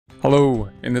Hello,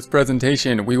 in this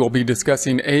presentation we will be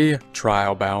discussing a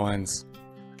trial balance.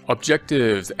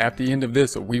 Objectives: at the end of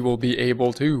this we will be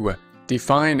able to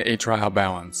define a trial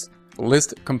balance,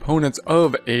 list components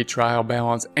of a trial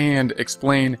balance, and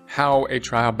explain how a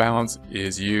trial balance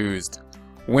is used.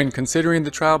 When considering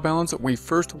the trial balance, we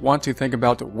first want to think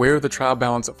about where the trial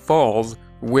balance falls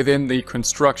within the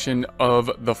construction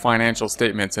of the financial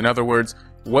statements. In other words,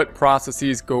 what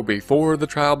processes go before the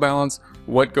trial balance,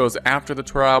 what goes after the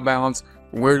trial balance,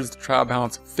 where does the trial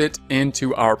balance fit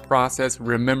into our process.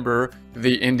 Remember,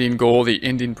 the ending goal, the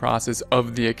ending process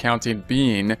of the accounting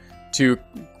being to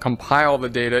compile the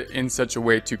data in such a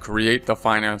way to create the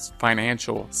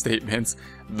financial statements,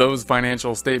 those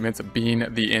financial statements being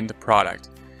the end product.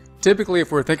 Typically,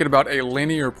 if we're thinking about a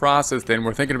linear process, then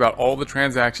we're thinking about all the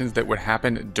transactions that would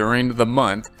happen during the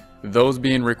month, those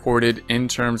being recorded in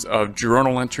terms of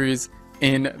journal entries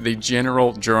in the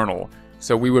general journal.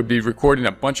 So we would be recording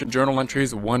a bunch of journal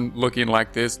entries, one looking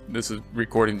like this. This is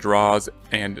recording draws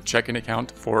and checking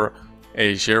account for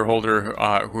a shareholder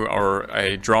or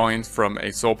a drawings from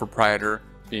a sole proprietor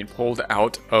being pulled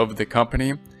out of the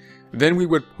company. Then we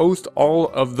would post all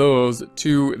of those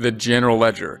to the general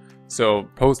ledger. So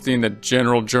posting the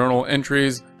general journal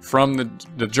entries from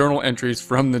the journal entries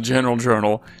from the general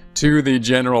journal to the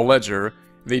general ledger.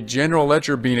 The general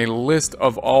ledger being a list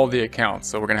of all the accounts.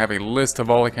 So we're going to have a list of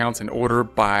all accounts in order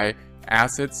by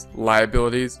assets,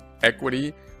 liabilities,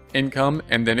 equity, income,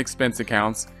 and then expense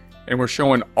accounts. And we're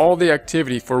showing all the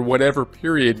activity for whatever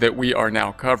period that we are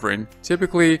now covering.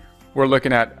 Typically, we're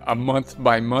looking at a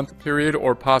month-by-month period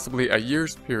or possibly a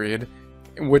year's period.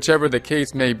 Whichever the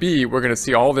case may be, we're going to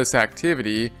see all this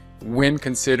activity when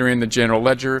considering the general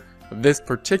ledger. This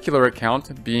particular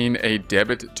account being a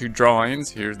debit to drawings.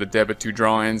 Here's the debit to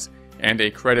drawings, and a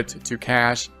credit to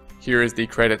cash. Here is the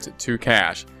credit to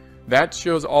cash. That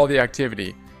shows all the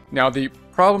activity. Now, the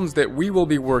problems that we will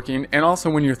be working, and also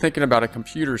when you're thinking about a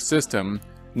computer system,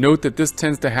 note that this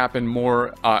tends to happen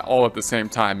more all at the same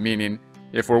time, meaning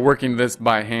if we're working this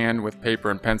by hand with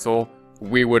paper and pencil,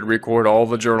 we would record all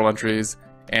the journal entries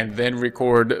and then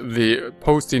record the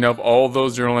posting of all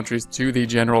those journal entries to the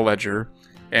general ledger,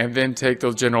 and then take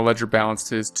those general ledger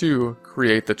balances to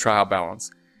create the trial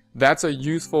balance. That's a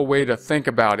useful way to think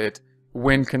about it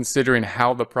when considering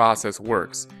how the process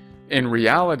works. In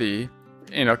reality,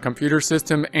 in a computer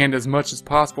system, and as much as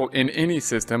possible in any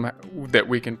system that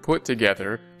we can put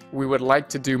together, we would like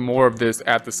to do more of this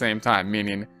at the same time,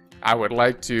 meaning I would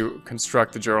like to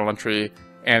construct the journal entry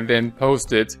and then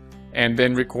post it and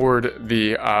then record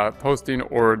the posting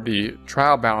or the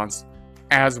trial balance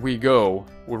as we go,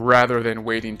 rather than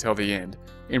waiting till the end.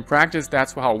 In practice,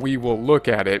 that's how we will look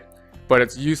at it, but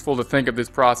it's useful to think of this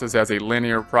process as a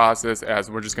linear process, as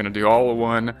we're just going to do all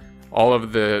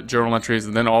of the journal entries,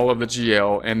 and then all of the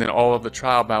GL, and then all of the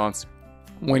trial balance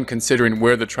when considering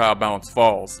where the trial balance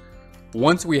falls.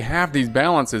 Once we have these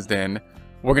balances, then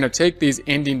we're going to take these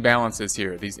ending balances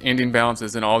here, these ending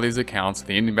balances in all these accounts,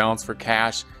 the ending balance for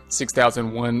cash,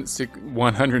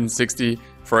 6,160,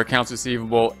 for accounts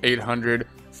receivable, 800,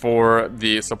 for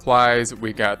the supplies,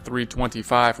 we got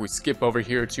 325. We skip over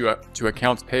here to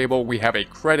accounts payable. We have a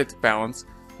credit balance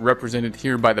represented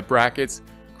here by the brackets,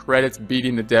 credits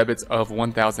beating the debits of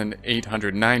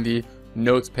 1,890,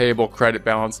 notes payable credit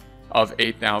balance of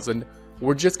 8,000.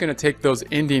 We're just going to take those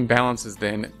ending balances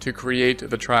then to create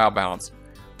the trial balance.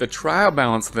 The trial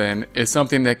balance then is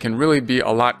something that can really be a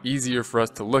lot easier for us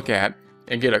to look at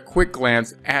and get a quick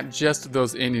glance at just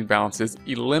those ending balances,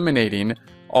 eliminating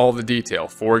all the detail.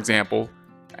 For example,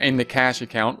 in the cash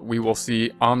account, we will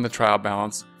see on the trial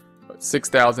balance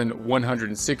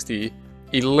 6,160,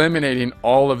 eliminating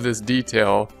all of this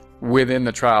detail within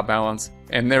the trial balance,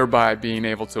 and thereby being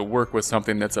able to work with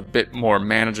something that's a bit more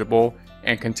manageable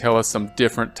and can tell us some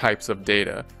different types of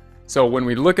data. So when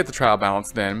we look at the trial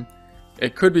balance, then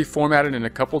it could be formatted in a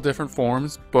couple different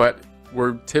forms, but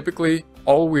we're typically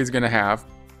always going to have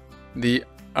the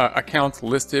accounts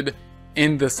listed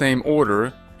in the same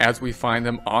order as we find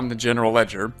them on the general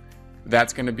ledger.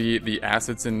 That's going to be the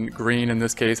assets in green in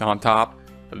this case on top,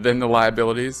 then the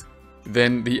liabilities,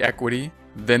 then the equity,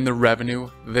 then the revenue,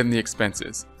 then the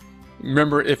expenses.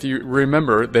 Remember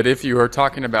that if you are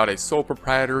talking about a sole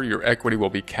proprietor, your equity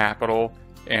will be capital,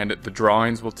 and the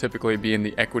drawings will typically be in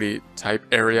the equity type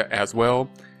area as well.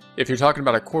 If you're talking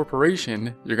about a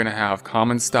corporation, you're going to have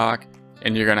common stock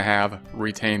and you're going to have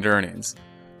retained earnings.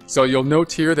 So you'll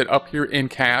note here that up here in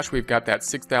cash, we've got that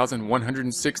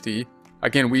 6,160.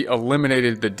 Again, we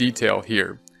eliminated the detail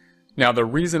here. Now, the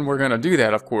reason we're going to do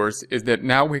that, of course, is that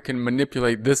now we can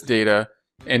manipulate this data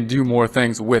and do more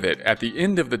things with it. At the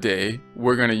end of the day,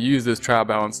 we're going to use this trial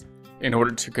balance in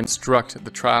order to construct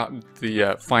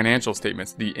the financial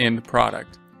statements, the end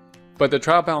product. But the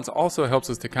trial balance also helps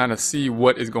us to kind of see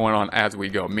what is going on as we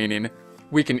go, meaning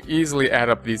we can easily add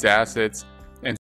up these assets